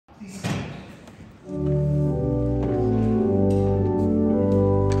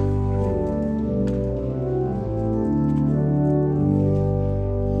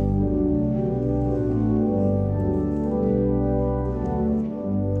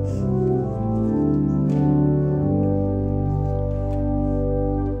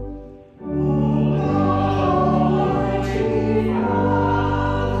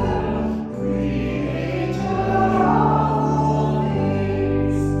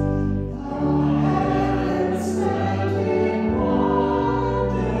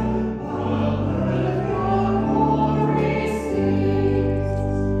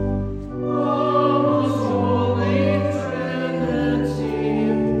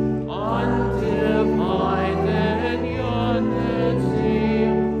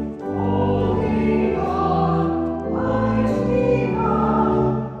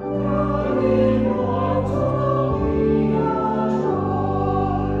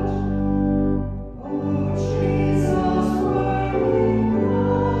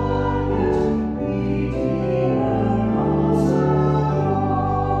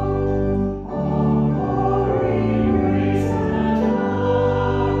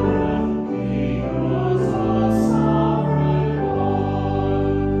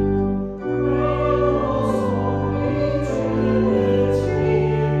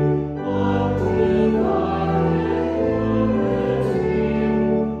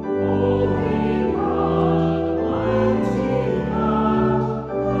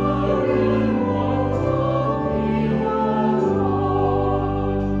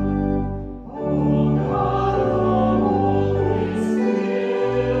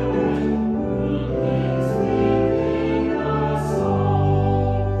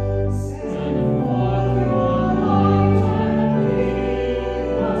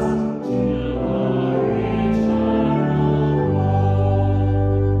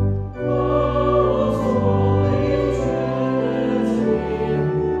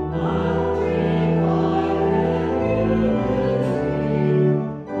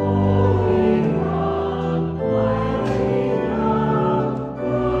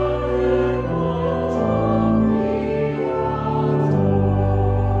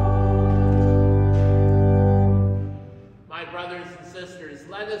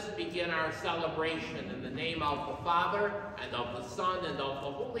of the Father, and of the Son, and of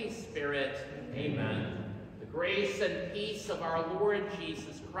the Holy Spirit. Amen. The grace and peace of our Lord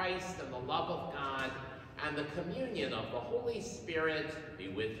Jesus Christ, and the love of God, and the communion of the Holy Spirit be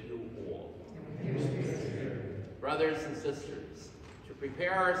with you all. Brothers and sisters, to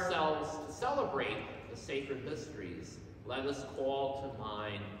prepare ourselves to celebrate the sacred mysteries, let us call to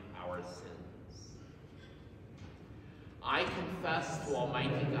mind our sins. I confess to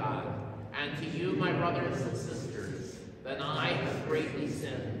Almighty God and to you, my brothers and sisters, that I have greatly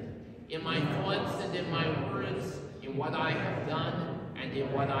sinned in my thoughts and in my words, in what I have done and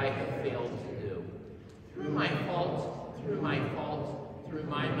in what I have failed to do. Through my fault, through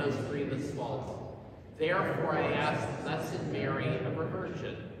my most grievous fault. Therefore I ask Blessed Mary, ever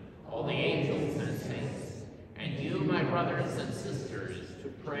Virgin, all the angels and saints, and you, my brothers and sisters, to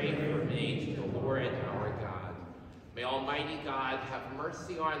pray for me to the Lord our God. May Almighty God have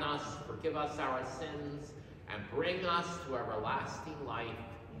mercy on us, forgive us our sins, and bring us to everlasting life.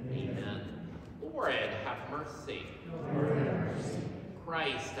 Amen. Lord, have mercy.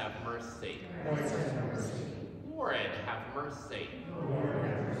 Christ, have mercy. Lord, have mercy.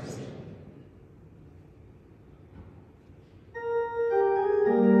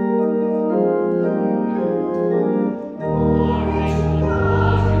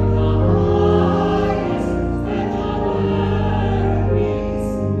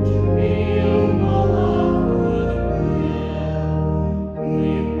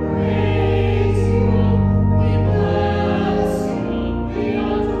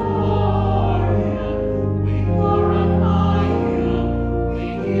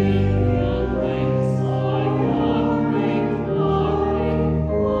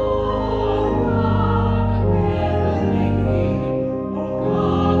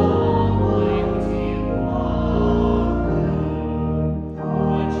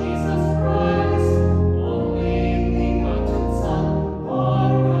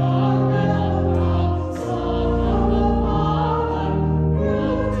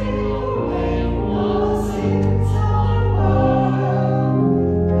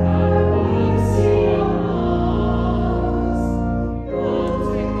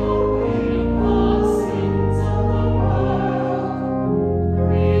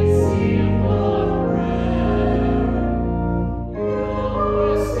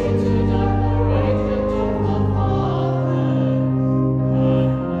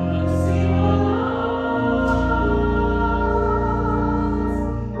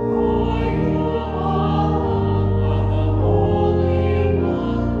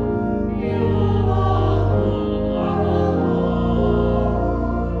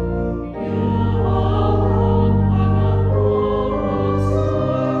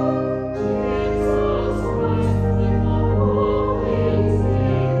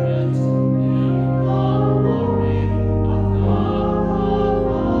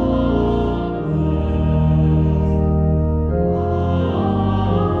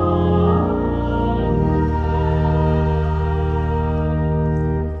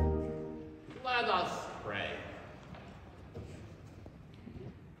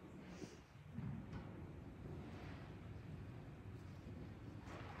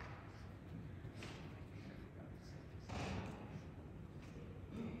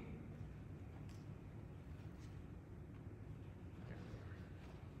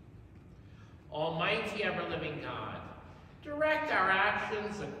 Almighty, ever-living God, direct our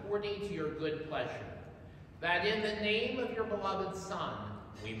actions according to your good pleasure, that in the name of your beloved Son,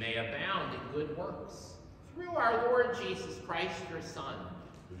 we may abound in good works. Through our Lord Jesus Christ, your Son,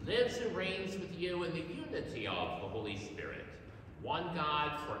 who lives and reigns with you in the unity of the Holy Spirit, one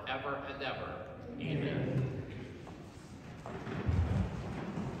God forever and ever. Amen.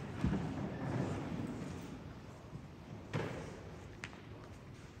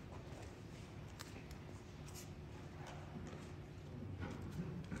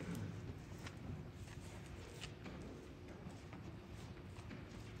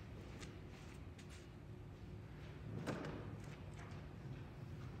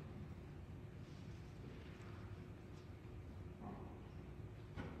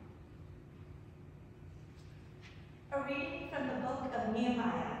 A reading from the book of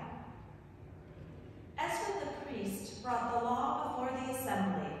Nehemiah. Ezra the priest brought the law before the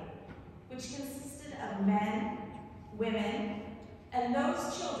assembly, which consisted of men, women, and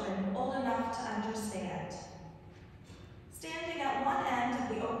those children old enough to understand. Standing at one end of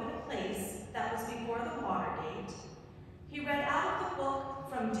the open place that was before the water gate, he read out of the book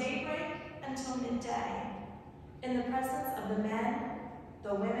from daybreak until midday, in the presence of the men,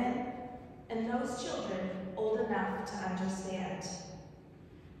 the women, and those children old enough to understand.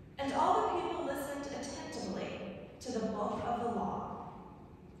 And all the people listened attentively to the book of the law.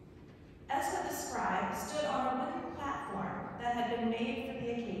 Ezra the scribe stood on a wooden platform that had been made for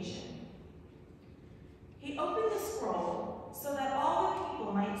the occasion. He opened the scroll so that all the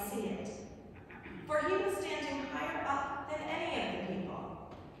people might see it, for he was standing higher up than any of the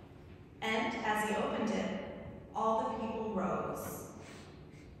people. And as he opened it, all the people rose.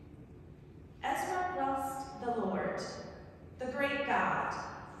 Ezra blessed the Lord, the great God,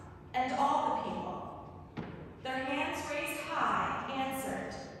 and all the people, their hands raised high,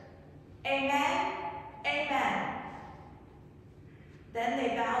 answered, "Amen, amen." Then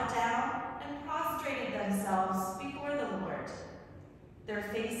they bowed down and prostrated themselves before the Lord, their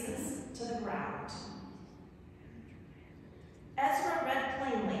faces to the ground. Ezra read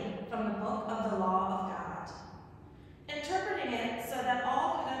plainly from the book of the law of God, interpreting it so that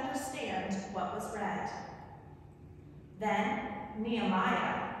all could understand what was read. Then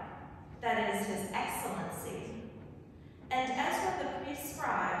Nehemiah, that is his excellency, and Ezra the priest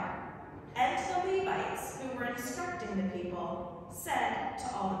scribe, and the Levites who were instructing the people, said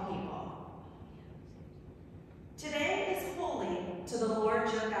to all the people, "Today is holy to the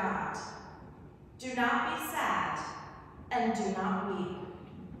Lord your God. Do not be sad and do not weep."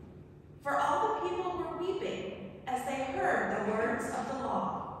 For all the people were weeping as they heard the words of the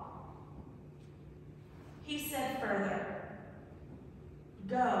law. He said further,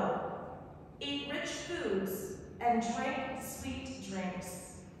 "Go, eat rich foods and drink sweet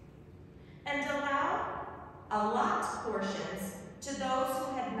drinks, and allot portions to those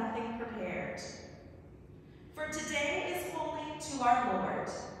who had nothing prepared. For today is holy to our Lord.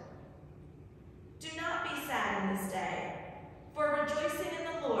 Do not be sad in this day, for rejoicing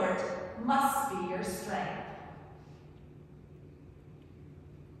in the Lord must be your strength."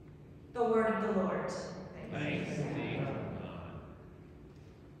 The word of the Lord. Thanks be to God.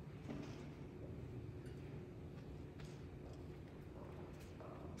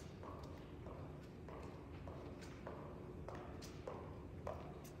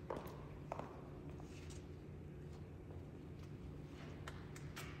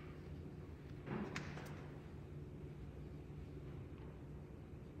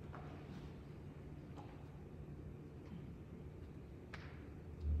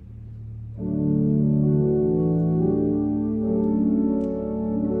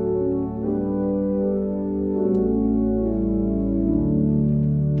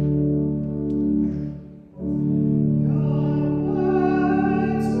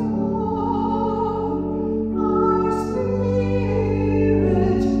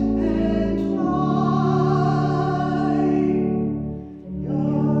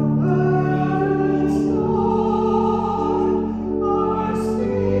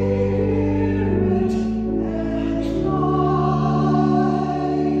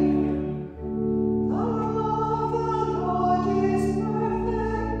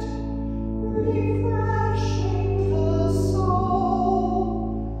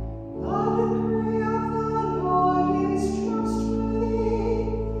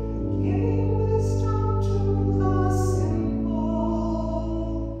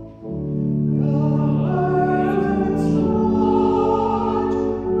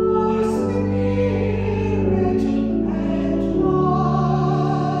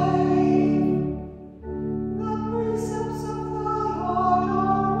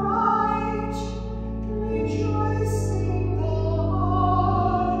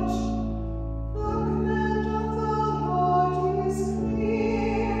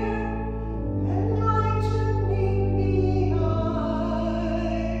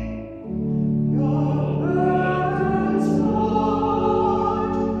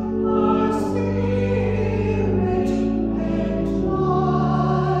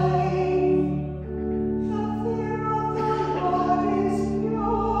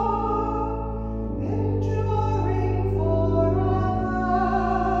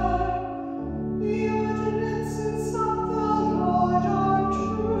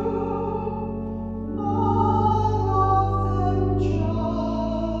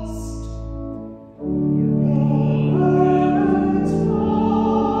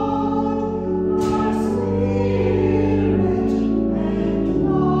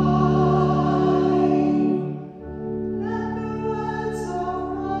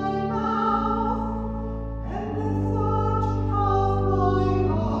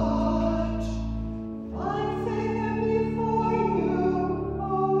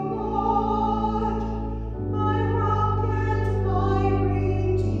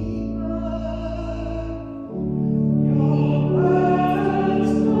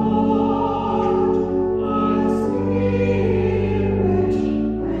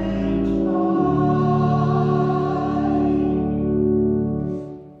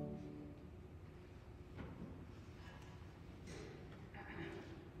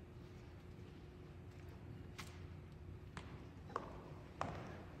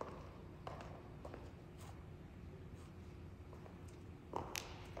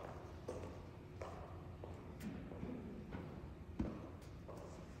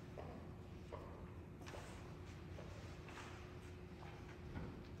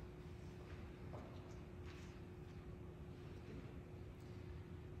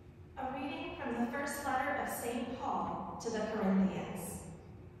 from the first letter of St. Paul to the Corinthians.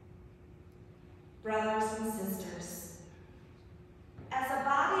 Brothers and sisters, as a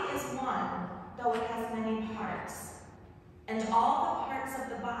body is one, though it has many parts, and all the parts of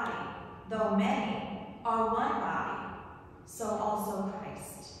the body, though many, are one body, so also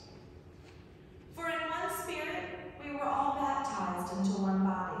Christ. For in one Spirit we were all baptized into one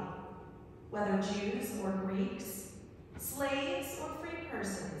body, whether Jews or Greeks, slaves or free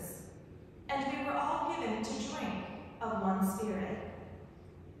persons, and we were all given to drink of one Spirit.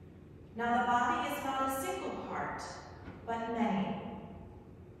 Now the body is not a single part, but many.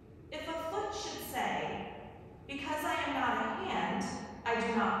 If a foot should say, because I am not a hand, I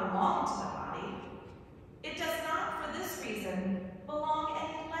do not belong to the body, it does not for this reason belong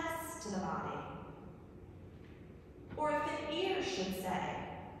any less to the body. Or if an ear should say,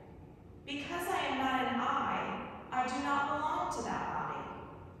 because I am not an eye, I do not belong to that body,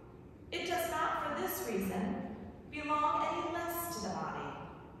 it does not for this reason belong any less to the body.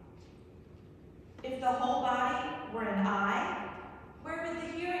 If the whole body were an eye, where would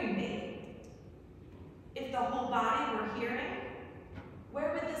the hearing be? If the whole body were hearing,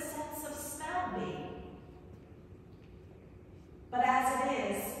 where would the sense of smell be? But as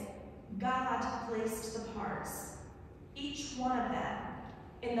it is, God placed the parts, each one of them,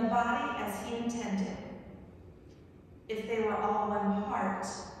 in the body as he intended. If they were all one part,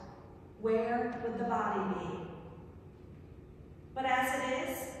 where would the body be? But as it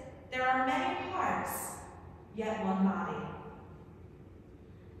is, there are many parts, yet one body.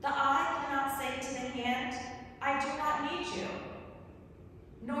 The eye cannot say to the hand, I do not need you,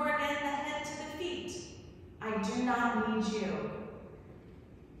 nor again the head to the feet, I do not need you.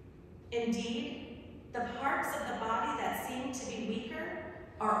 Indeed, the parts of the body that seem to be weaker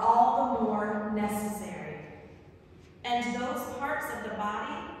are all the more necessary. And those parts of the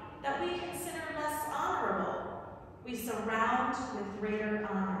body that we consider less honorable, we surround with greater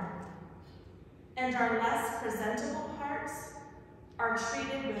honor. And our less presentable parts are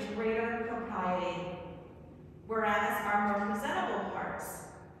treated with greater propriety, whereas our more presentable parts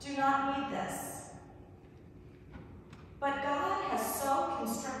do not need this. But God has so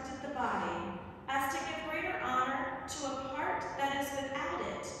constructed the body as to give greater honor to a part that is without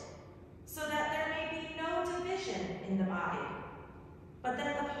it, so that there may be no division in the body, but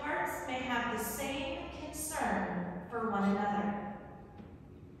that the parts may have the same concern for one another.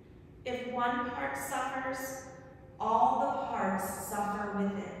 If one part suffers, all the parts suffer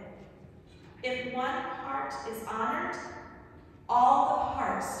with it. If one part is honored, all the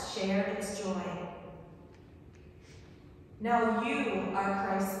parts share its joy. Now you are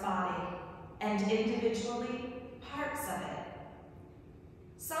Christ's body, and individually parts of it.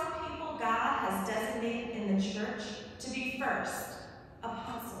 Some people God has designated in the church to be first,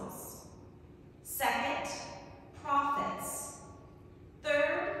 apostles, second, prophets,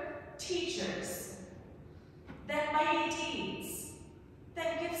 third, teachers, then mighty deeds,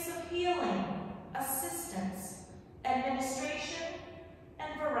 then gifts of healing, assistance, administration,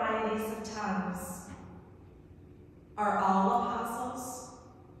 and varieties of tongues. Are all apostles?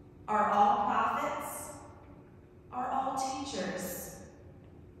 Are all prophets? Are all teachers?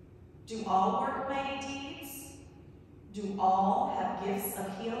 Do all work mighty deeds? Do all have gifts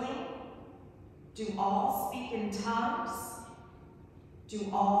of healing? Do all speak in tongues? Do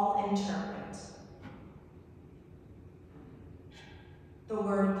all interpret? The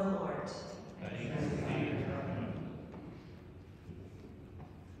word of the Lord. Thanks be to God.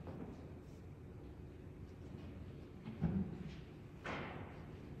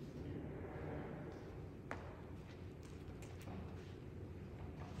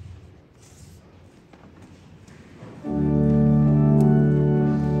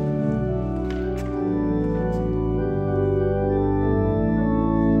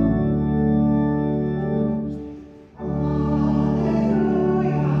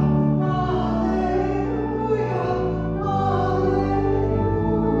 Alleluia, alleluia.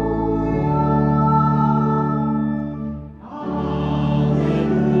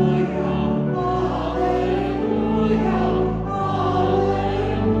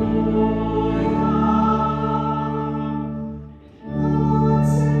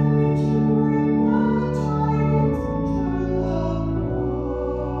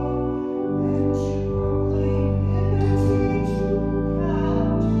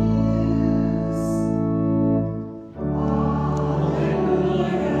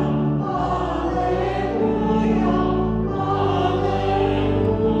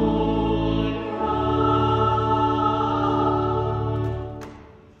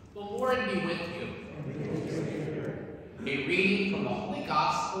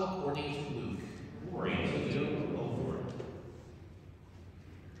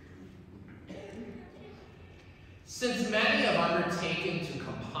 Since many have undertaken to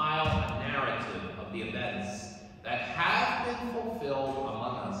compile a narrative of the events that have been fulfilled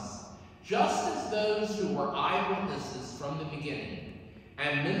among us, just as those who were eyewitnesses from the beginning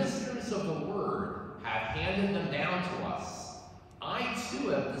and ministers of the word have handed them down to us, I too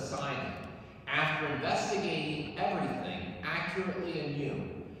have decided, after investigating everything accurately anew,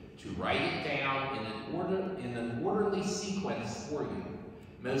 to write it down in an orderly sequence for you,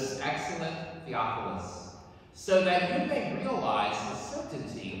 most excellent Theophilus, so that you may realize the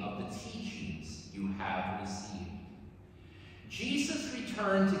certainty of the teachings you have received. Jesus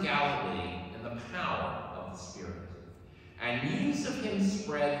returned to Galilee in the power of the Spirit, and news of him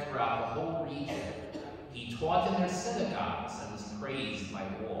spread throughout the whole region. He taught in their synagogues and was praised by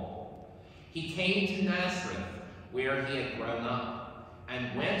all. He came to Nazareth, where he had grown up,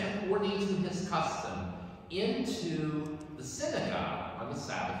 and went according to his custom into the synagogue on the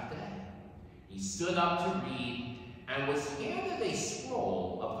Sabbath day. He stood up to read and was handed a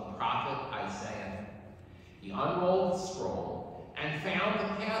scroll of the prophet Isaiah. He unrolled the scroll and found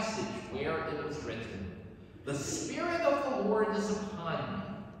the passage where it was written, "The Spirit of the Lord is upon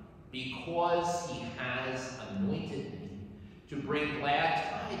me, because he has anointed me to bring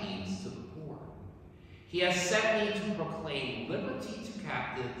glad tidings to the poor. He has sent me to proclaim liberty to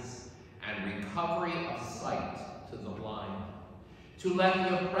captives and recovery of sight to the blind, to let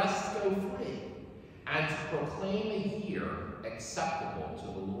the oppressed go free, and to proclaim a year acceptable to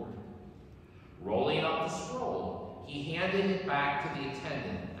the Lord." Rolling up the scroll, he handed it back to the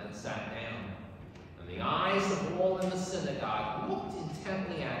attendant and sat down. And the eyes of all in the synagogue looked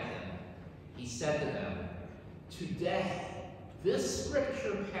intently at him. He said to them, "Today, this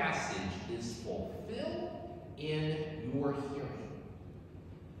scripture passage is fulfilled in your hearing."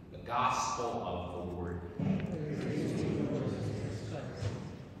 The Gospel of the Lord.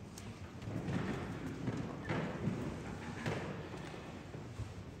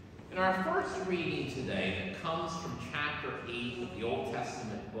 In our first reading today, that comes from chapter 8 of the Old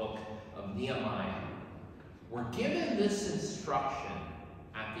Testament book of Nehemiah, we're given this instruction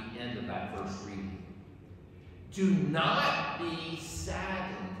at the end of that first reading. Do not be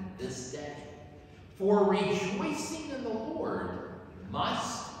saddened this day, for rejoicing in the Lord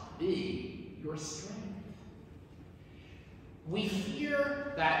must be your strength. We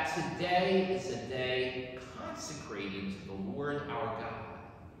hear that today is a day consecrated to the Lord our God.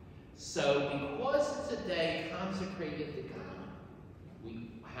 So because it's a day consecrated to God,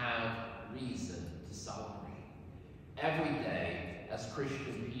 we have reason to celebrate. Every day, as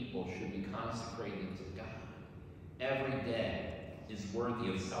Christian people, should be consecrated to God. Every day is worthy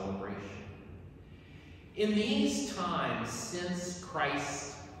of celebration. In these times, since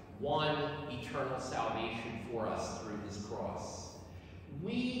Christ won eternal salvation for us through his cross,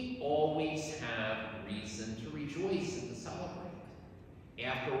 we always have reason to rejoice and to celebrate.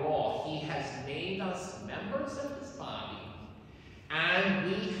 After all, he has made us members of his body, and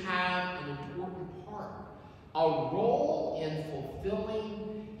we have an important part, a role in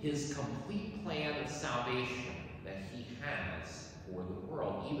fulfilling his complete plan of salvation that he has for the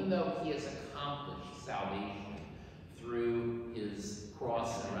world, even though he has accomplished salvation through his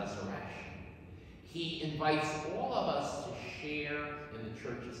cross and resurrection. He invites all of us to share in the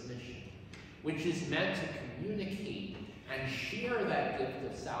church's mission, which is meant to communicate and share that gift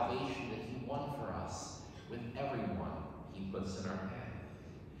of salvation that he won for us with everyone he puts in our path.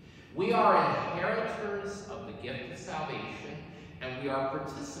 We are inheritors of the gift of salvation, and we are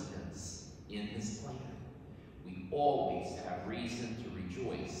participants in his plan. We always have reason to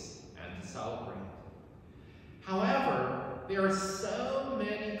rejoice and to celebrate. However, there are so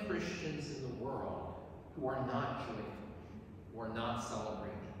many Christians in the world who are not joyful, who are not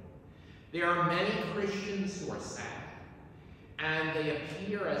celebrating. There are many Christians who are sad, and they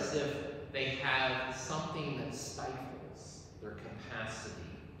appear as if they have something that stifles their capacity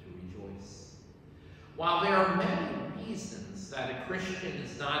to rejoice. While there are many reasons that a Christian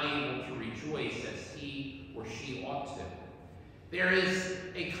is not able to rejoice as he or she ought to, there is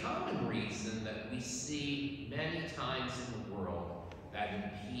a common reason that we see many times in the world that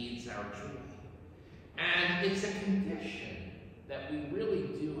impedes our joy. And it's a condition that we really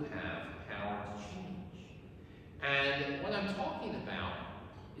do have power to change. And what I'm talking about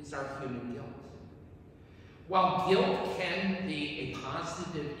is our human guilt. While guilt can be a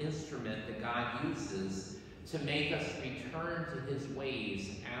positive instrument that God uses to make us return to his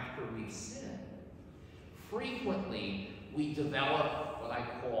ways after we've sinned, frequently we develop what I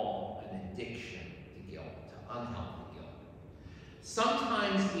call an addiction to guilt, to unhealthy guilt.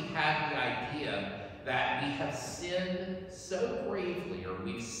 Sometimes we have the idea that we have sinned so gravely, or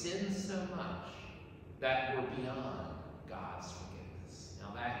we've sinned so much, that were beyond God's forgiveness.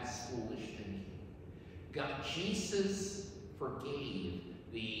 Now that is foolish thinking. Jesus forgave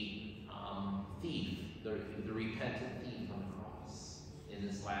the thief, the repentant thief on the cross in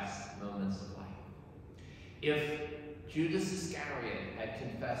his last moments of life. If Judas Iscariot had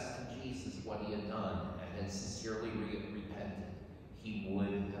confessed to Jesus what he had done and had sincerely repented, he would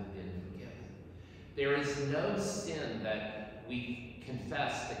have been forgiven. There is no sin that we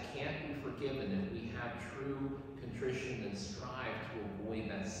confess that can't be forgiven if we have true contrition and strive to avoid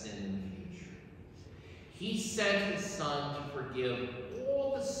that sin in the future. He sent his Son to forgive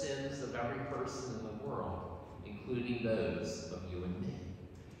all the sins of every person in the world, including those of you and me.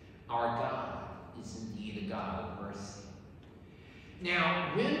 Our God is indeed a God of mercy.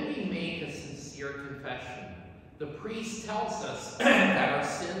 Now, when we make a sincere confession, the priest tells us that our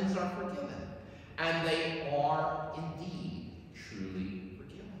sins are forgiven, and they are indeed truly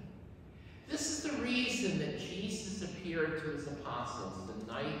forgiven. This is the reason that Jesus appeared to his apostles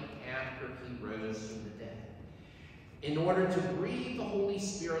the night after he rose from the dead, in order to breathe the Holy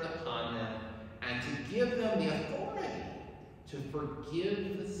Spirit upon them and to give them the authority to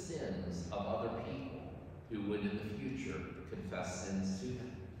forgive the sins of other people who would in the future confess sins to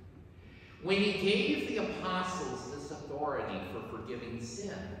them. When he gave the apostles this authority for forgiving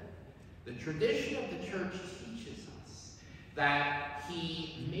sin, the tradition of the church teaches us that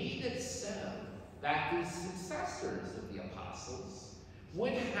he made it so that the successors of the apostles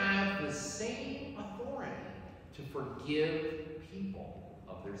would have the same authority to forgive people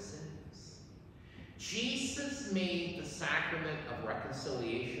of their sins. Jesus made the sacrament of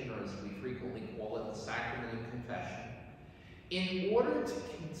reconciliation, or as we frequently call it, the sacrament of confession, in order to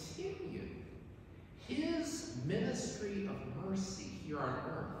continue his ministry of mercy here on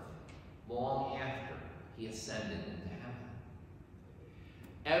earth long after he ascended into heaven.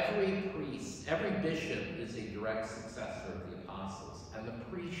 Every priest, every bishop is a direct successor of the apostles, and the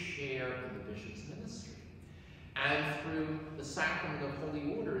priests share in the bishop's ministry. And through the sacrament of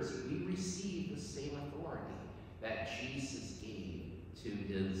holy orders, we receive the same authority that Jesus gave to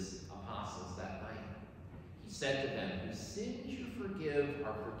his apostles that night. He said to them, whose sins you forgive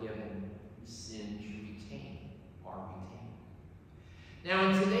are forgiven, whose sins you retain are retained. Now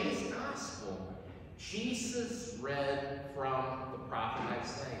in today's gospel, Jesus read from the prophet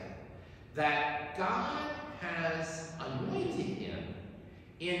Isaiah that God has anointed him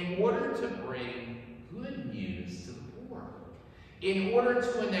in order to bring good news to the poor, in order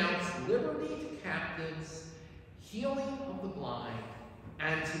to announce liberty to captives, healing of the blind,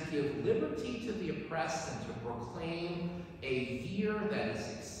 and to give liberty to the oppressed, and to proclaim a year that is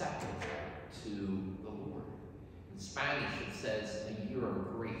acceptable to the Lord. In Spanish it says, a year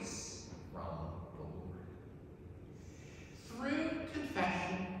of grace from the Lord. Through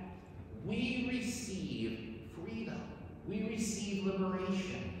confession, we receive freedom. We receive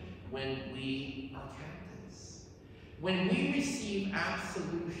liberation when we are captives. When we receive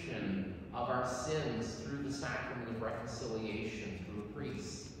absolution of our sins through the sacrament of reconciliation through a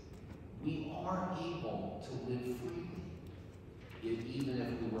priest, we are able to live freely, even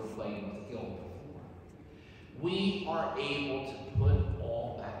if we were plagued with guilt before. We are able to put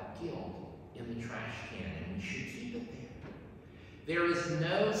all that guilt in the trash can, and we should keep it there. There is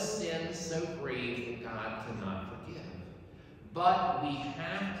no sin so grave that God cannot forgive. But we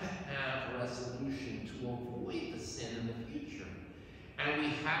have to have resolution to avoid the sin in the future. And we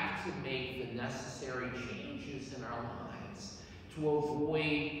have to make the necessary changes in our lives to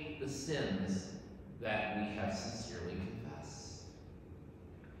avoid the sins that we have sincerely confessed.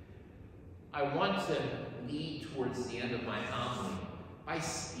 I want to lead towards the end of my homily by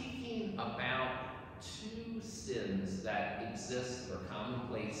speaking about two sins that exist or are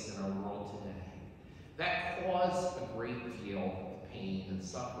commonplace in our world today, that cause a great deal of pain and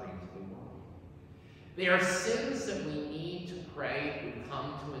suffering to the world. They are sins that we need to pray would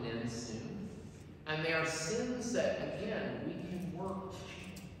come to an end soon. And they are sins that, again, we can work to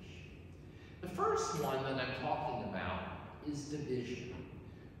change. The first one that I'm talking about is division.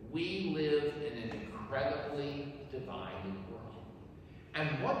 We live in an incredibly divided world. And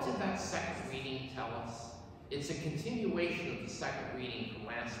what did that second reading tell us? It's a continuation of the second reading from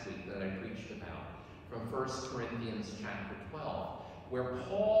last week that I preached about, from 1 Corinthians chapter 12, where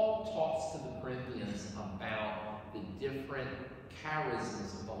Paul talks to the Corinthians about the different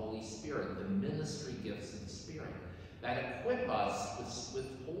charisms of the Holy Spirit, the ministry gifts of the Spirit, that equip us with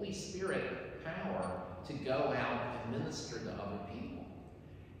Holy Spirit power to go out and minister to other people.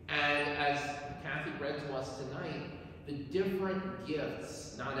 And as Kathy read to us tonight, the different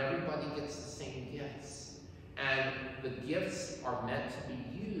gifts, not everybody gets the same gifts. And the gifts are meant to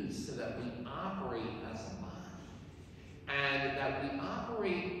be used so that we operate as a body, and that we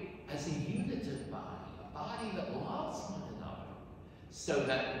operate as a unitive body, a body that loves one another, so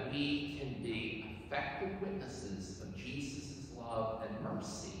that we can be effective witnesses of Jesus' love and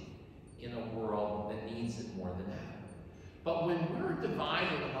mercy in a world that needs it more than ever. But when we're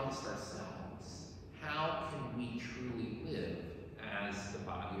divided amongst ourselves, how can we truly live as the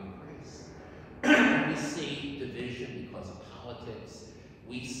body of Christ? We see division because of politics.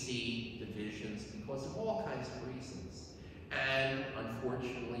 We see divisions because of all kinds of reasons. And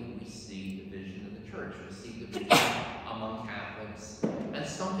unfortunately, we see division in the church. We see division among Catholics. And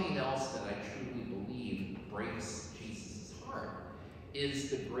something else that I truly believe breaks Jesus' heart is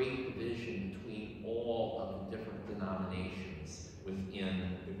the great division between all of the different denominations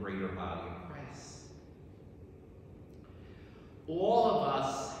within the greater body of Christ. All of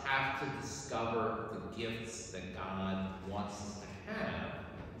us have to discover the gifts that God wants us to have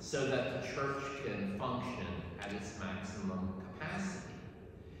so that the church can function at its maximum capacity.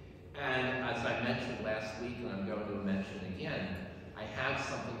 And as I mentioned last week, and I'm going to mention again, I have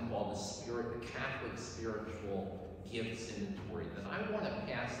something called the Catholic Spiritual Gifts Inventory that I want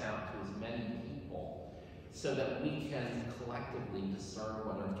to pass out to as many people so that we can collectively discern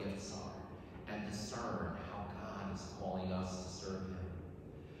what our gifts are and discern how God is calling us to serve Him.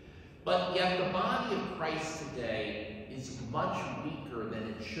 But yet the body of Christ today is much weaker than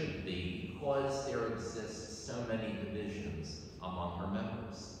it should be because there exists so many divisions among her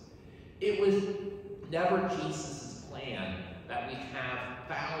members. It was never Jesus' plan that we have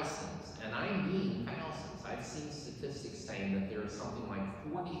thousands, and I mean thousands. I've seen statistics saying that there are something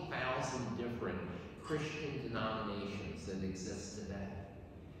like 40,000 different Christian denominations that exist today.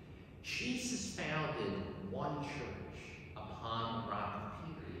 Jesus founded one church upon the rock of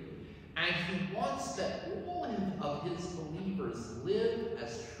Peter, and He wants that all of His believers live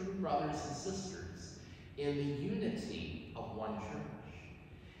as true brothers and sisters in the unity of one church.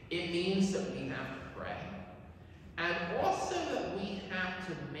 It means that we have to pray, and also that we have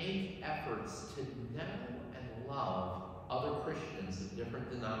to make efforts to know and love other Christians of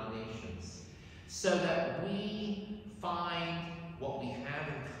different denominations so that we find what we have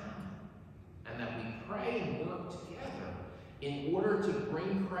in common and that we pray and work together in order to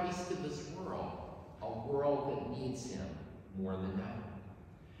bring Christ to this world, a world that needs Him more than ever.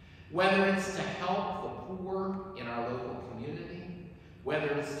 Whether it's to help the poor in our local community, whether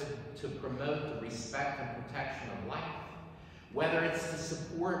it's to promote the respect and protection of life, whether it's to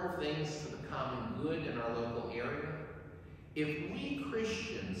support things for the common good in our local area, if we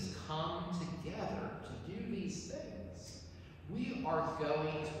Christians come together to do these things, we are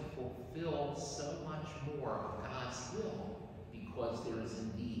going to fulfill so much more of God's will because there is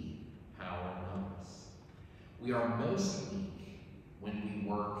indeed power in numbers. We are most weak when we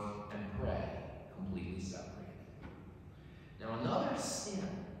work and pray completely separated. Now, another sin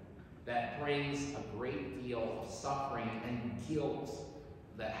that brings a great deal of suffering and guilt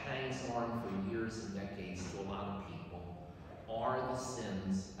that hangs on for years and decades to a lot of people are the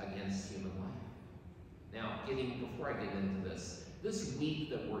sins against human life. Now, before I get into this week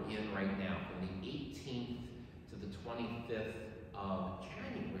that we're in right now, from the 18th to the 25th of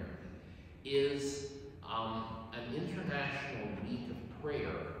January, is an international week of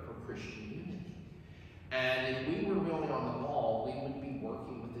prayer for Christian unity. And if we were really on the ball, we would be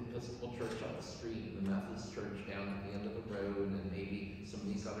working with the Episcopal Church up the street, the Methodist Church down at the end of the road, and maybe some of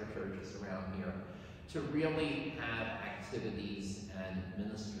these other churches around here, to really have activities and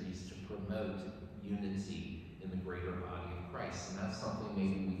ministries to promote unity in the greater body of Christ. And that's something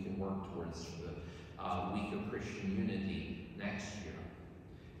maybe we can work towards for the Week of Christian Unity next year.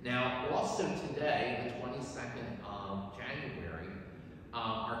 Now, also today, the 22nd of January,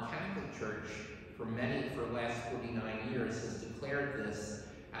 our Catholic Church, for the last 49 years, has declared this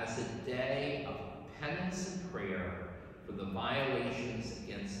as a day of penance and prayer for the violations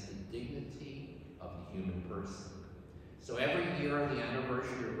against the dignity of the human person. So every year on the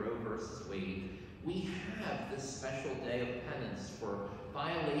anniversary of Roe versus Wade, we have this special day of penance for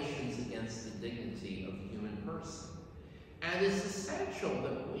violations against the dignity of the human person. And it's essential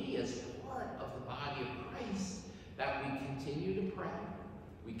that we, as part of the body of Christ, that we continue to pray,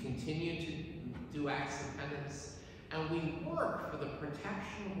 we continue to do acts of penance, and we work for the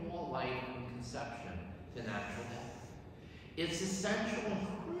protection of all life from conception to natural death. It's essential and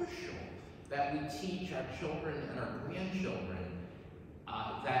crucial that we teach our children and our grandchildren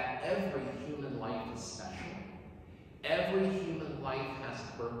that every human life is special. Every human life has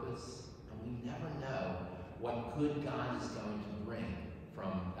purpose, and we never know what good God is going to bring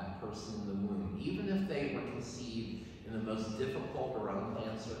from that person in the womb, even if they were conceived in the most difficult or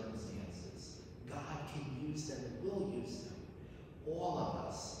unplanned circumstances, God can use them and will use them. All of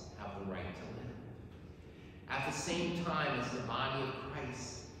us have the right to live. At the same time, as the body of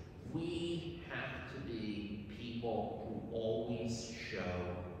Christ, we have to be people who always show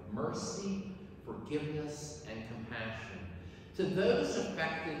mercy, forgiveness, and compassion to those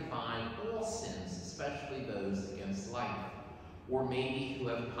affected by all sins, especially those against life, or maybe who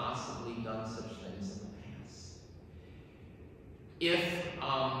have possibly done such things in the past.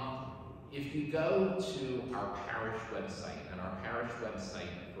 If you go to our parish website, and our parish website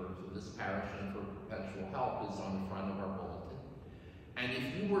for this parish and for Perpetual Help is on the front of our bulletin, and if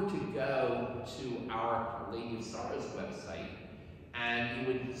you were to go to our Lady of Sorrows website, and you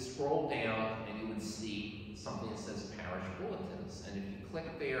would scroll down and you would see something that says parish bulletins, and if you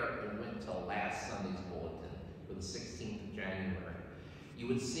click there and went to last Sunday's bulletin for the 16th of January, you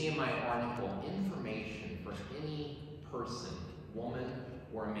would see in my article information for any person, woman,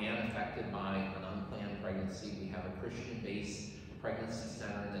 or a man affected by an unplanned pregnancy. We have a Christian-based pregnancy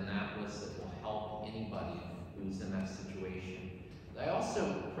center in Annapolis that will help anybody who's in that situation. I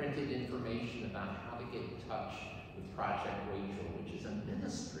also printed information about how to get in touch with Project Rachel, which is a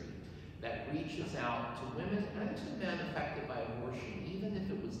ministry that reaches out to women and to men affected by abortion, even if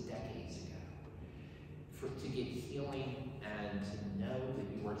it was decades ago, to get healing and to know that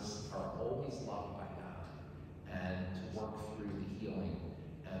you are always loved by God, and to work through the healing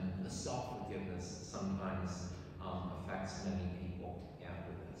and the self-forgiveness sometimes affects many people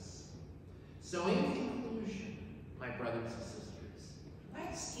after this. So in conclusion, my brothers and sisters,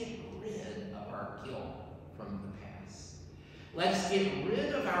 let's get rid of our guilt from the past. Let's get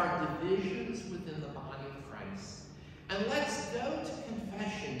rid of our divisions within the body of Christ. And let's go to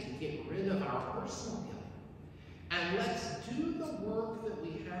confession to get rid of our personal guilt. And let's do the work that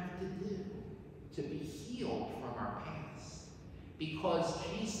we have to do to be healed from our past. Because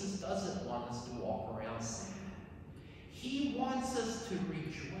Jesus doesn't want us to walk around sad. He wants us to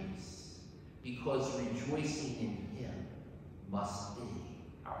rejoice, because rejoicing in Him must be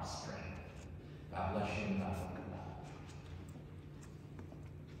our strength. God bless you and God bless you.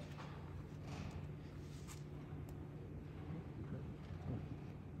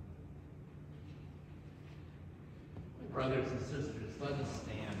 Brothers and sisters, let us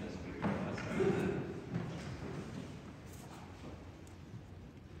stand as we pray.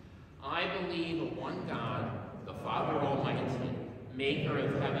 I believe in one God, the Father Almighty, maker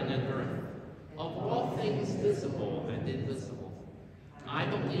of heaven and earth, of all things visible and invisible. I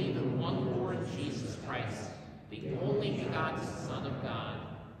believe in one Lord Jesus Christ, the only begotten Son of God,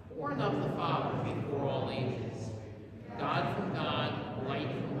 born of the Father before all ages, God from God, light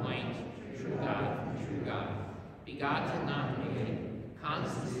from light, true God from true God, begotten, not made,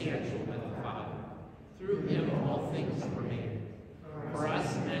 consubstantial with the Father. Through Him all things were made. For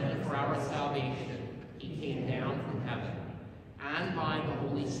us men and for our salvation, He came down from heaven, and by the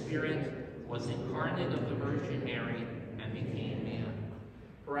Holy Spirit was incarnate of the Virgin Mary and became man.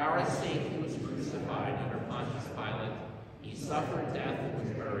 For our sake He was crucified under Pontius Pilate. He suffered death and was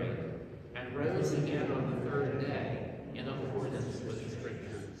buried, and rose again on the third day in accordance with the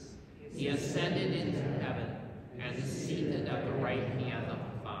Scriptures. He ascended into heaven and is seated at the right hand of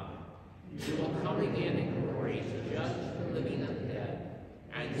the Father. He will come again in glory to judge the living and the dead,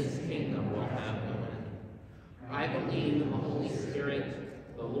 and His kingdom will have no end. I believe in the Holy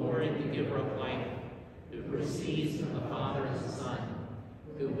Spirit, the Lord, the giver of life, who proceeds from the Father and the Son,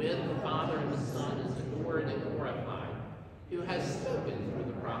 who with the Father and the Son is adored and glorified, who has spoken through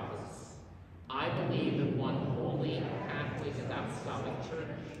the prophets. I believe in one holy, Catholic, and Apostolic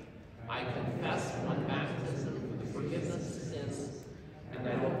Church. I confess one baptism for the forgiveness of sins, and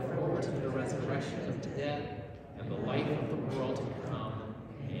I look forward to the resurrection of the dead and the life of the world to come.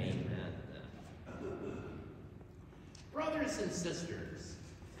 Amen. Brothers and sisters,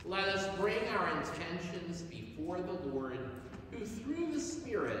 let us bring our intentions before the Lord, who through the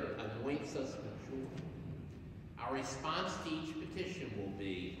Spirit anoints us with joy. Our response to each petition will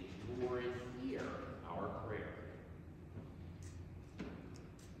be, Lord, hear our prayer.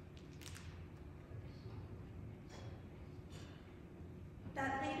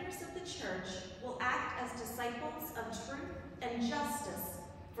 That leaders of the Church will act as disciples of truth and justice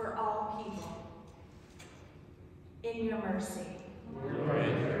for all people. In your mercy. Lord,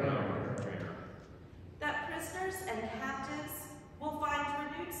 hear our prayer. That prisoners and captives will find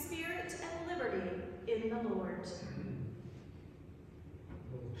renewed spirit and liberty in the Lord.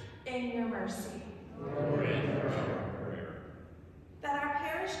 In your mercy. Lord, hear our prayer. That our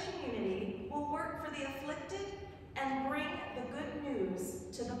parish community will work for the afflicted and bring the good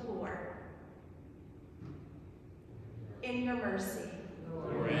news to the poor. in your mercy.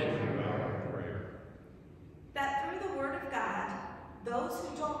 Grant our prayer. That through the word of God, those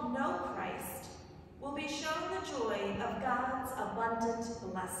who don't know Christ will be shown the joy of God's abundant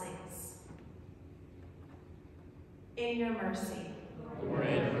blessings. In your mercy.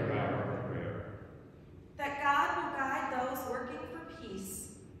 Grant our prayer. That God will guide those working for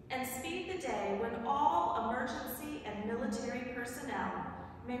peace and speed the day when all emergency and military personnel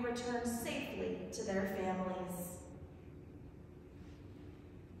may return safely to their families.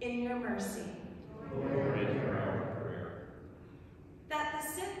 In your mercy. Grant our prayer. That the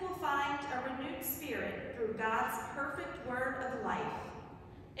sick will find a renewed spirit through God's perfect word of life,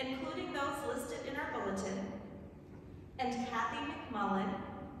 including those listed in our bulletin, and Kathy McMullen,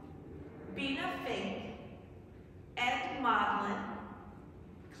 Bina Fink, Ed Modlin,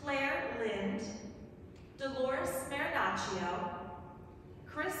 Claire Lind, Dolores Marinaccio,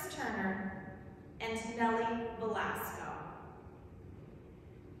 Chris Turner, and Nellie Velasco.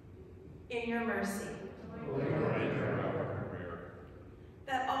 In your mercy. Grant our prayer.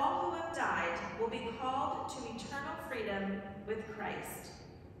 That all who have died will be called to eternal freedom with Christ,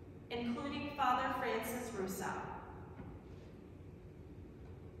 including Father Francis Russo.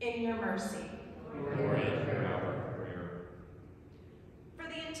 In your mercy. Grant our prayer. For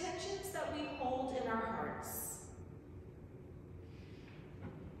the intentions that we hold in our hearts,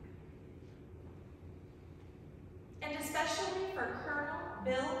 and especially for Colonel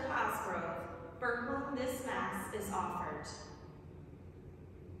Bill Cosgrove, for whom this Mass is offered.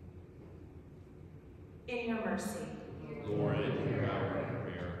 In your mercy. Grant our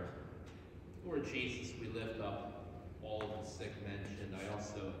prayer. Lord Jesus, we lift up all of the sick mentioned. I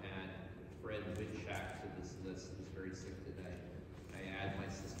also add Fred Witchak to this list, who's very sick today. I add my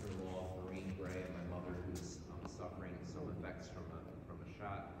sister-in-law, Maureen Gray, and my mother, who's suffering some effects from a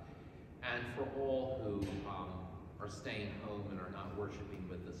shot. And for all who are staying home and are not worshiping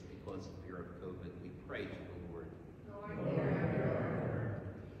with us because of fear of COVID, we pray to the Lord.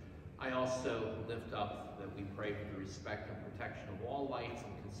 I also lift up that we pray for the respect and protection of all life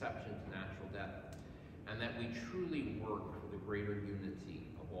from conception to natural death, and that we truly work for the greater unity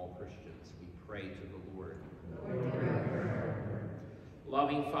of all Christians. We pray to the Lord.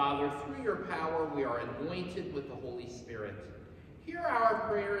 Loving Father, through your power we are anointed with the Holy Spirit. Hear our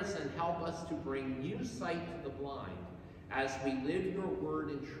prayers and help us to bring new sight to the blind as we live your word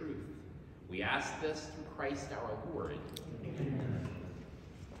in truth. We ask this through Christ our Lord. Amen.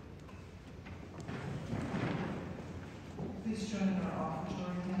 Please join in our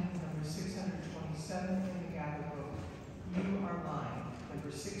offertory hymn, number 627 in the gather book. You Are Mine,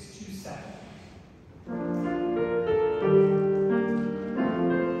 number 627.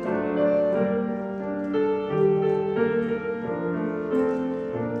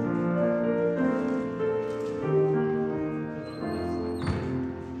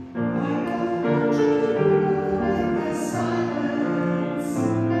 Silence,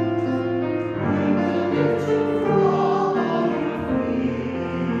 I will lift you from all your fears.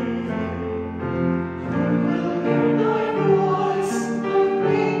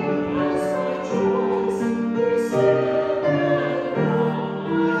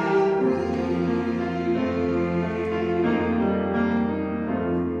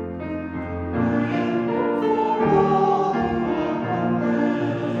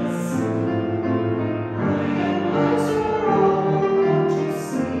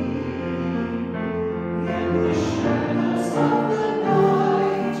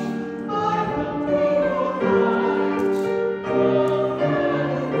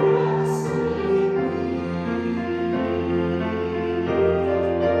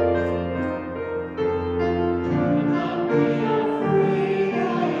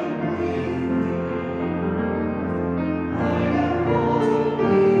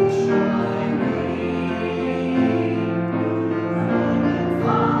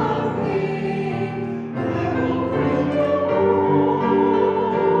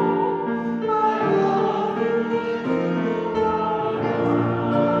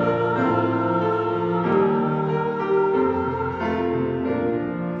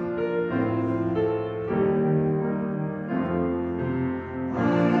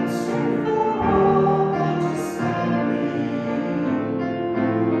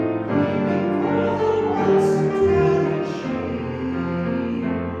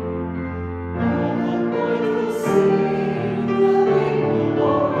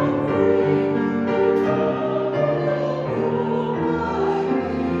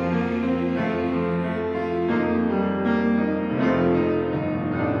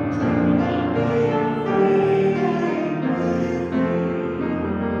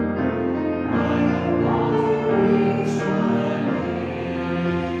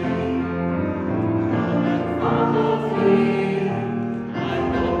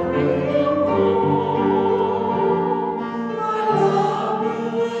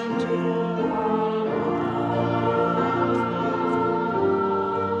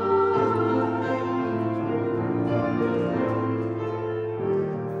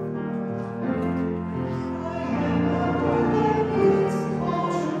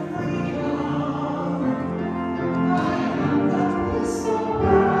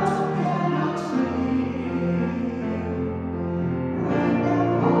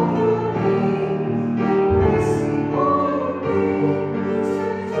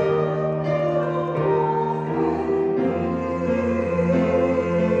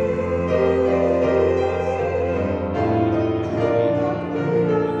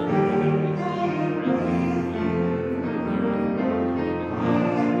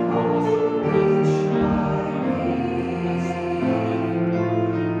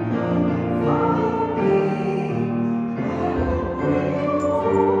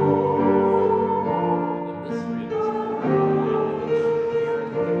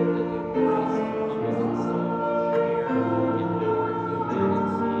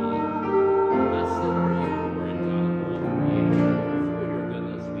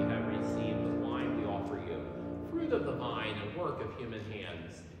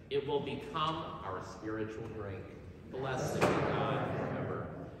 hands, it will become our spiritual drink. Blessed be God forever.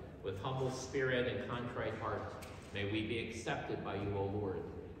 With humble spirit and contrite heart, may we be accepted by you, O Lord,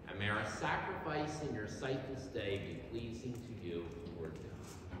 and may our sacrifice in your sight this day be pleasing to you, Lord God.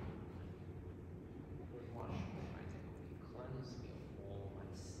 Lord, wash me my iniquity, cleanse me of all my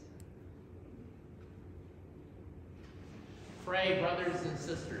sin. Pray, brothers and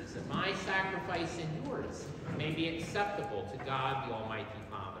sisters, that my sacrifice and yours may be acceptable to God, the Almighty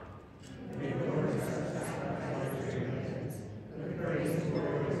Father. May the Lord sacrifice to hands, the praise and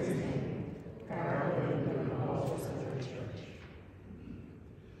glory of his name, power and the knowledge of the church.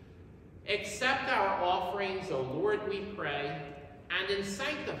 Accept our offerings, O Lord, we pray, and in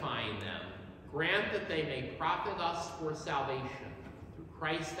sanctifying them, grant that they may profit us for salvation. Through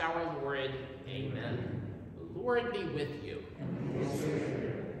Christ our Lord, amen. The Lord be with you. And with your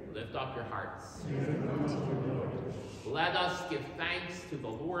spirit. Lift up your hearts. Lift them unto the Lord. Let us give thanks to the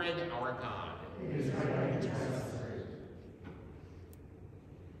Lord our God. It is right and just.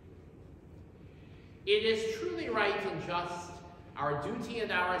 It is truly right and just, our duty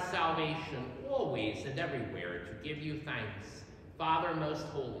and our salvation, always and everywhere, to give you thanks, Father most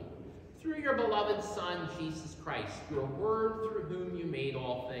holy, through your beloved Son, Jesus Christ, your word through whom you made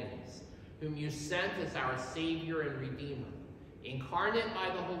all things, whom you sent as our Savior and Redeemer, incarnate by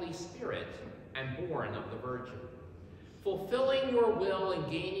the Holy Spirit and born of the Virgin. Fulfilling your will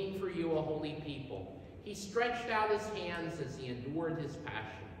and gaining for you a holy people, he stretched out his hands as he endured his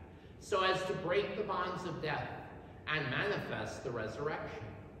passion, so as to break the bonds of death and manifest the resurrection.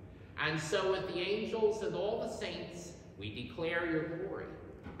 And so with the angels and all the saints, we declare your glory,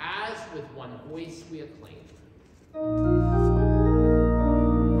 as with one voice we acclaim.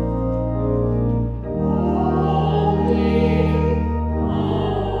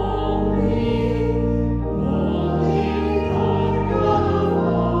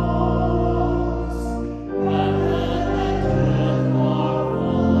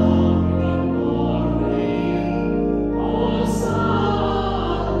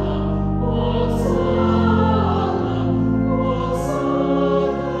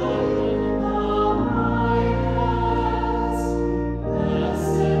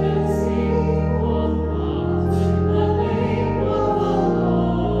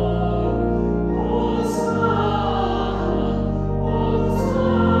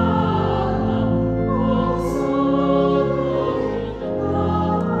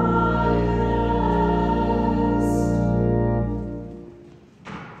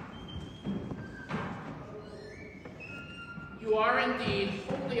 You are indeed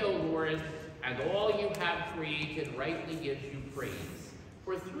holy, O Lord, and all you have created rightly gives you praise.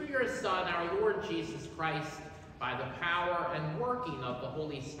 For through your Son, our Lord Jesus Christ, by the power and working of the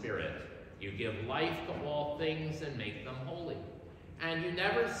Holy Spirit, you give life to all things and make them holy. And you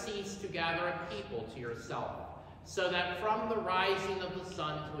never cease to gather a people to yourself, so that from the rising of the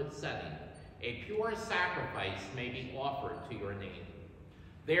sun to its setting, a pure sacrifice may be offered to your name.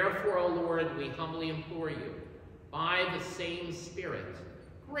 Therefore, O Lord, we humbly implore you, by the same Spirit,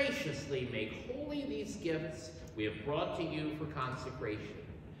 graciously make holy these gifts we have brought to you for consecration,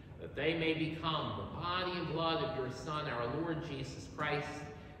 that they may become the body and blood of your Son, our Lord Jesus Christ,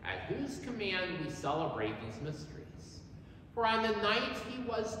 at whose command we celebrate these mysteries. For on the night he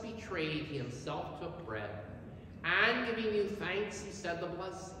was betrayed, he himself took bread, and giving you thanks, he said the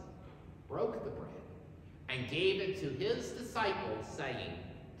blessing, broke the bread, and gave it to his disciples, saying,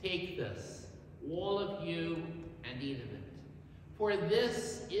 "Take this, all of you, and eat of it. For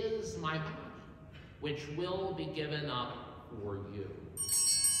this is my body, which will be given up for you."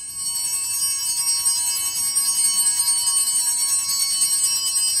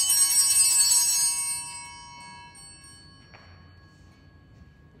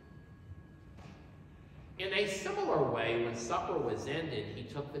 In a similar way, when supper was ended, he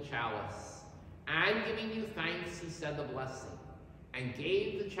took the chalice, and giving you thanks, he said the blessing, and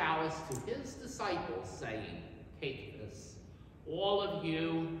gave the chalice to his disciples, saying, "Take this, all of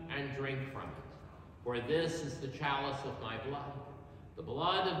you, and drink from it. For this is the chalice of my blood, the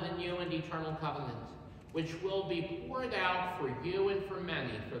blood of the new and eternal covenant, which will be poured out for you and for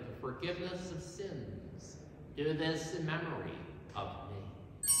many for the forgiveness of sins. Do this in memory of me."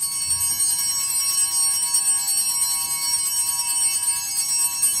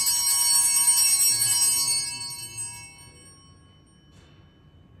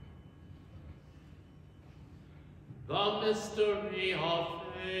 The mystery of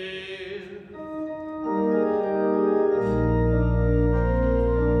faith.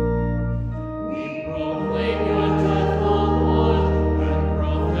 We proclaim your death, O Lord, and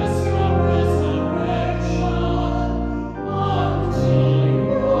profess your resurrection until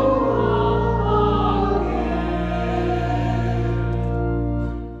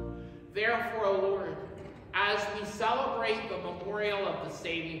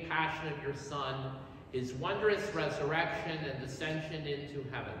his wondrous resurrection and ascension into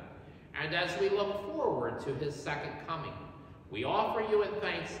heaven. And as we look forward to his second coming, we offer you in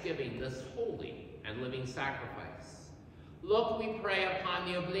thanksgiving this holy and living sacrifice. Look, we pray,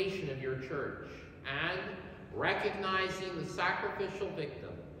 upon the oblation of your church, and recognizing the sacrificial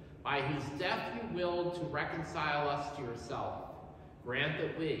victim by whose death you willed to reconcile us to yourself, grant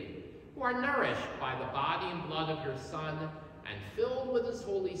that we, who are nourished by the body and blood of your Son and filled with his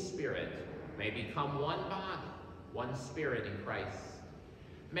Holy Spirit, may become one body, one spirit in Christ.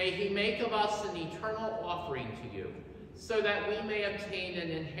 May he make of us an eternal offering to you, so that we may obtain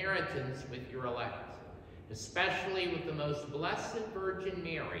an inheritance with your elect, especially with the most blessed Virgin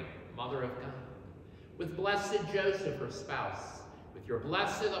Mary, Mother of God, with blessed Joseph, her spouse, with your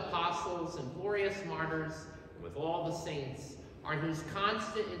blessed apostles and glorious martyrs, and with all the saints, on whose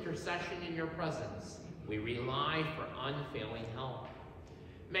constant intercession in your presence we rely for unfailing help.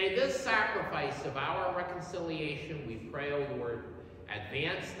 May this sacrifice of our reconciliation, we pray, O Lord,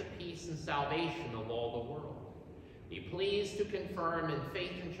 advance the peace and salvation of all the world. Be pleased to confirm in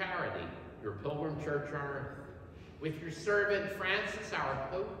faith and charity your pilgrim church on earth, with your servant Francis, our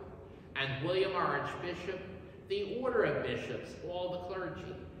Pope, and William, our Archbishop, the order of bishops, all the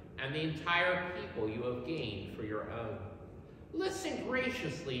clergy, and the entire people you have gained for your own. Listen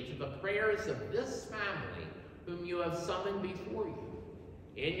graciously to the prayers of this family whom you have summoned before you.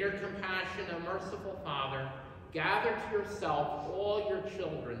 In your compassion, O merciful Father, gather to yourself all your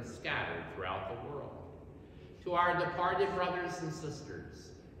children scattered throughout the world. To our departed brothers and sisters,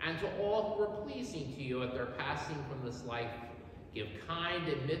 and to all who were pleasing to you at their passing from this life, give kind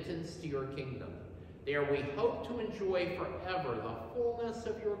admittance to your kingdom. There we hope to enjoy forever the fullness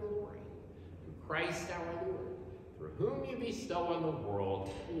of your glory. Through Christ our Lord, through whom you bestow on the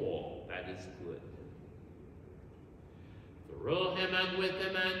world all that is good. Through him and with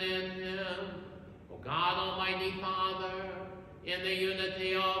him and in him, O God, Almighty Father, in the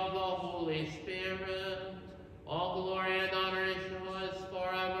unity of the Holy Spirit, all glory and honor is yours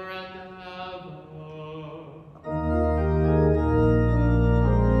forever and ever.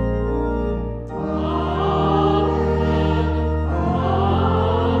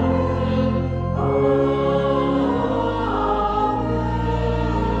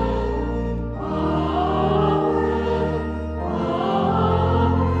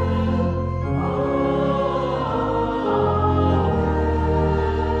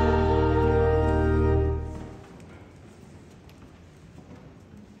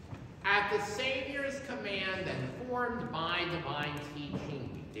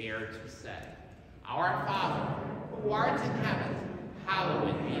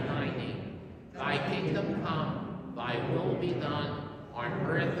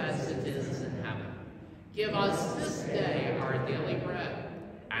 Give us this day our daily bread,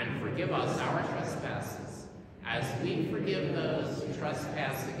 and forgive us our trespasses, as we forgive those who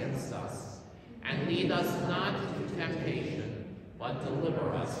trespass against us. And lead us not into temptation, but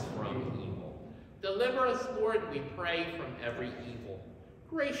deliver us from evil. Deliver us, Lord, we pray, from every evil.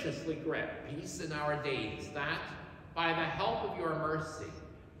 Graciously grant peace in our days, that, by the help of your mercy,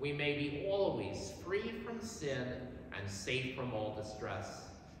 we may be always free from sin and safe from all distress,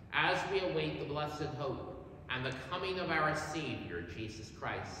 as we await the blessed hope and the coming of our Savior, Jesus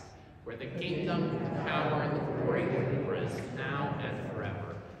Christ, where the kingdom, the power, and the glory are his now and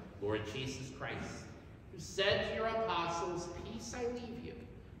forever. Lord Jesus Christ, who said to your apostles, "Peace I leave you,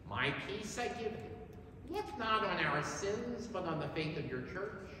 my peace I give you," look not on our sins, but on the faith of your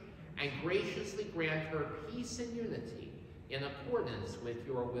church, and graciously grant her peace and unity in accordance with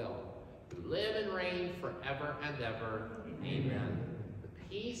your will, who live and reign forever and ever. Amen.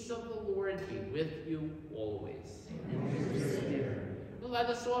 Peace of the Lord be with you always. And let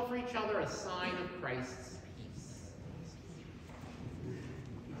us offer each other a sign of Christ's peace.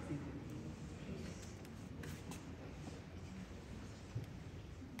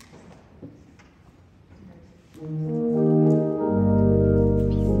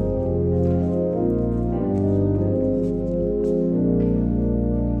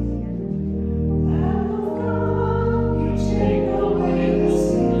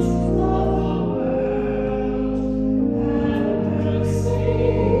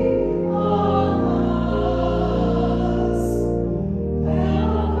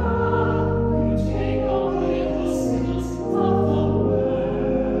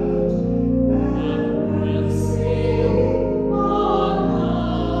 See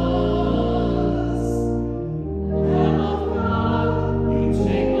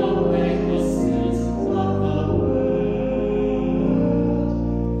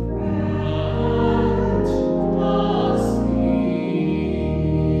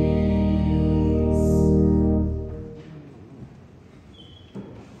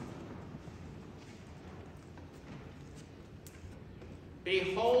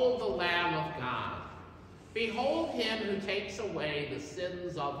Behold the Lamb of God. Behold him who takes away the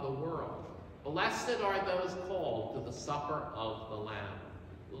sins of the world. Blessed are those called to the supper of the Lamb.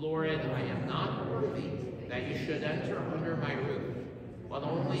 Lord, I am not worthy that you should enter under my roof, but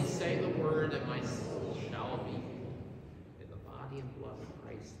only say the word and my soul shall be healed. In the body and blood of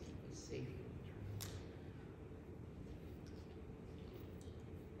Christ, keep me safe.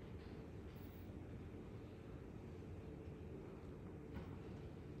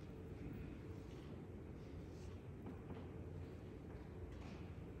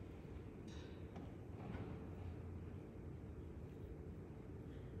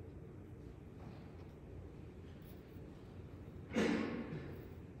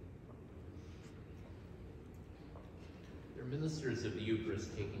 Ministers of the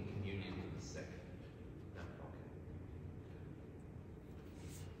Eucharist taking communion for the sick. No,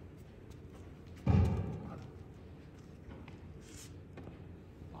 okay.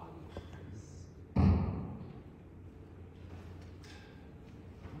 Body of Christ.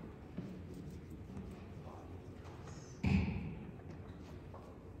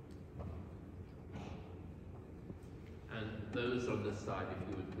 And those on this side, if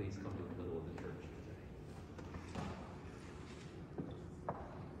you would please come to the middle of the church.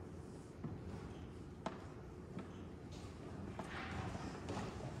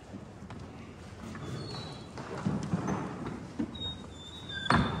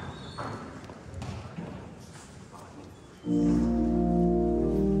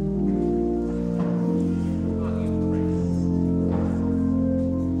 Body of Christ.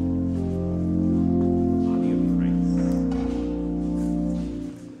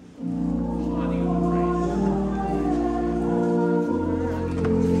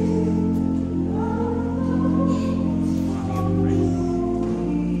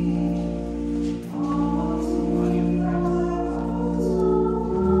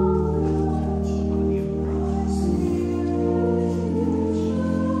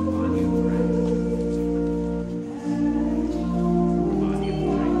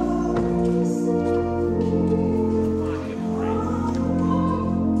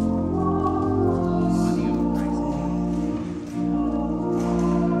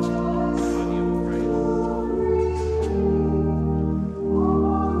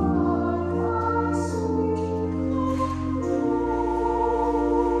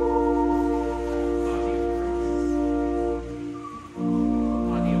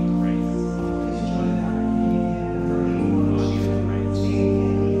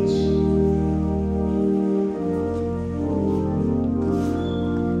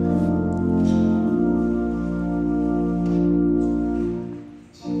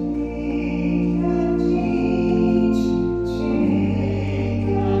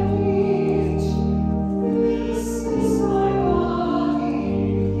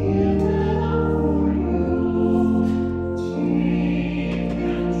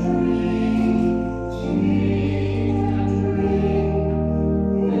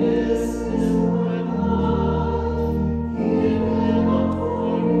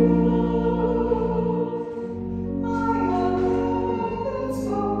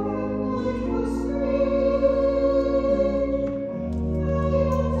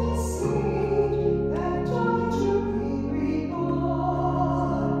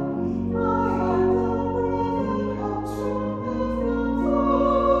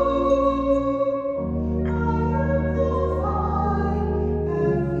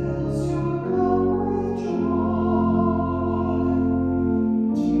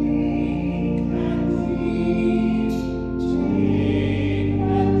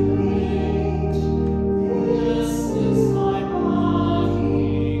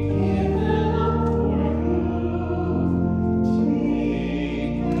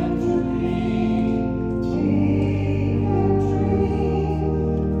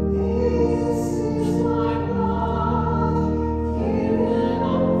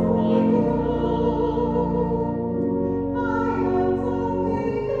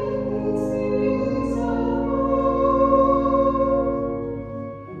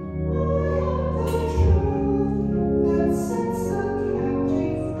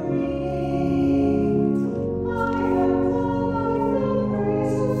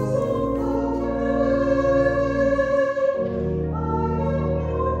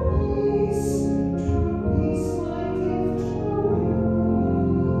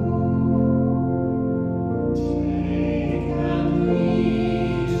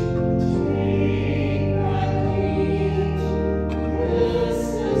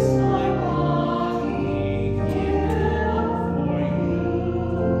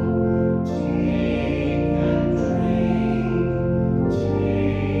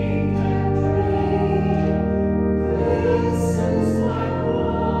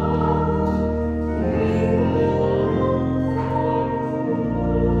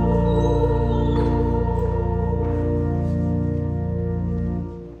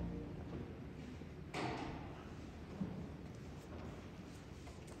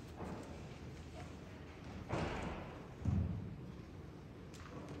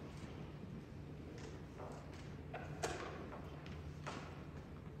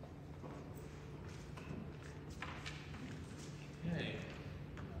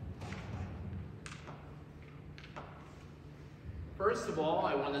 First of all,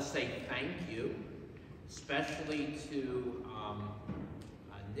 I want to say thank you, especially to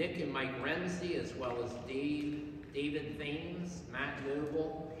Nick and Mike Renzi, as well as David Thames, Matt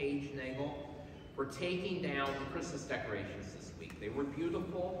Noble, Paige Nagel, for taking down the Christmas decorations this week. They were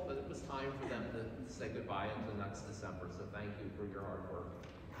beautiful, but it was time for them to say goodbye until next December, so thank you for your hard work.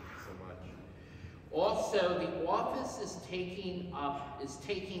 Thank you so much. Also, the office is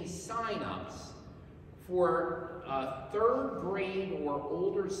taking sign-ups for third grade or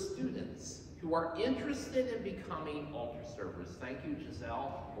older students who are interested in becoming altar servers. Thank you,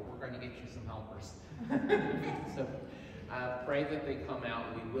 Giselle, but we're going to get you some helpers. So pray that they come out.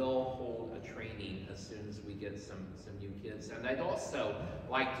 We will hold a training as soon as we get some new kids. And I'd also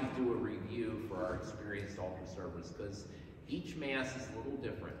like to do a review for our experienced altar servers, because each Mass is a little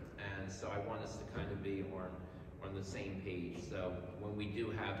different. And so I want us to kind of be on the same page. So when we do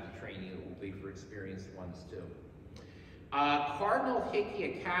have the training, it will be for experienced ones too. Cardinal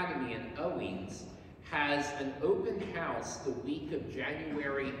Hickey Academy in Owings has an open house the week of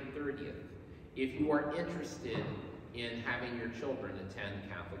January 30th if you are interested in having your children attend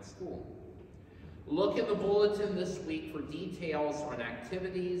Catholic school. Look in the bulletin this week for details on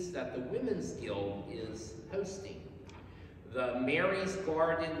activities that the Women's Guild is hosting. The Mary's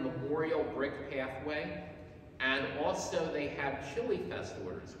Garden Memorial Brick Pathway, and also they have Chili Fest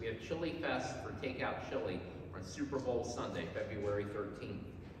orders. We have Chili Fest for takeout chili on Super Bowl Sunday, February 13th.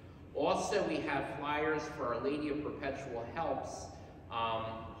 Also, we have flyers for Our Lady of Perpetual Help's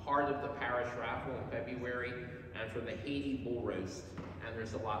Heart of the Parish raffle in February, and for the Haiti Bull Roast. And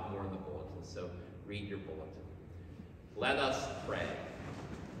there's a lot more in the bulletin, so read your bulletin. Let us pray.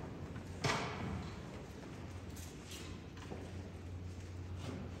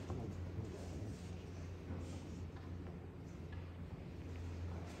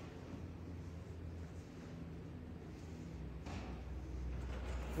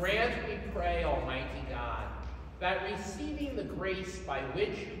 Grant, we pray, Almighty God, that receiving the grace by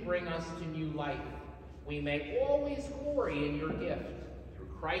which you bring us to new life, we may always glory in your gift. Through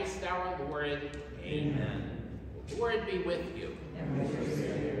Christ our Lord. Amen. The Lord be with you. And with your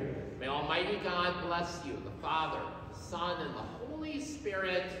spirit. May Almighty God bless you, the Father, the Son, and the Holy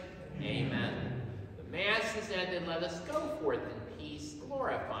Spirit. Amen. The Mass is ended. Let us go forth in peace,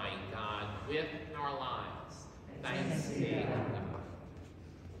 glorifying God with our lives. Thanks be to God.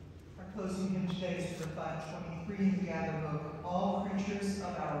 Our closing hymn today is for 523 in the Gather Book, All Creatures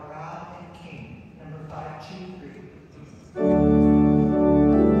of Our God and King, number 523.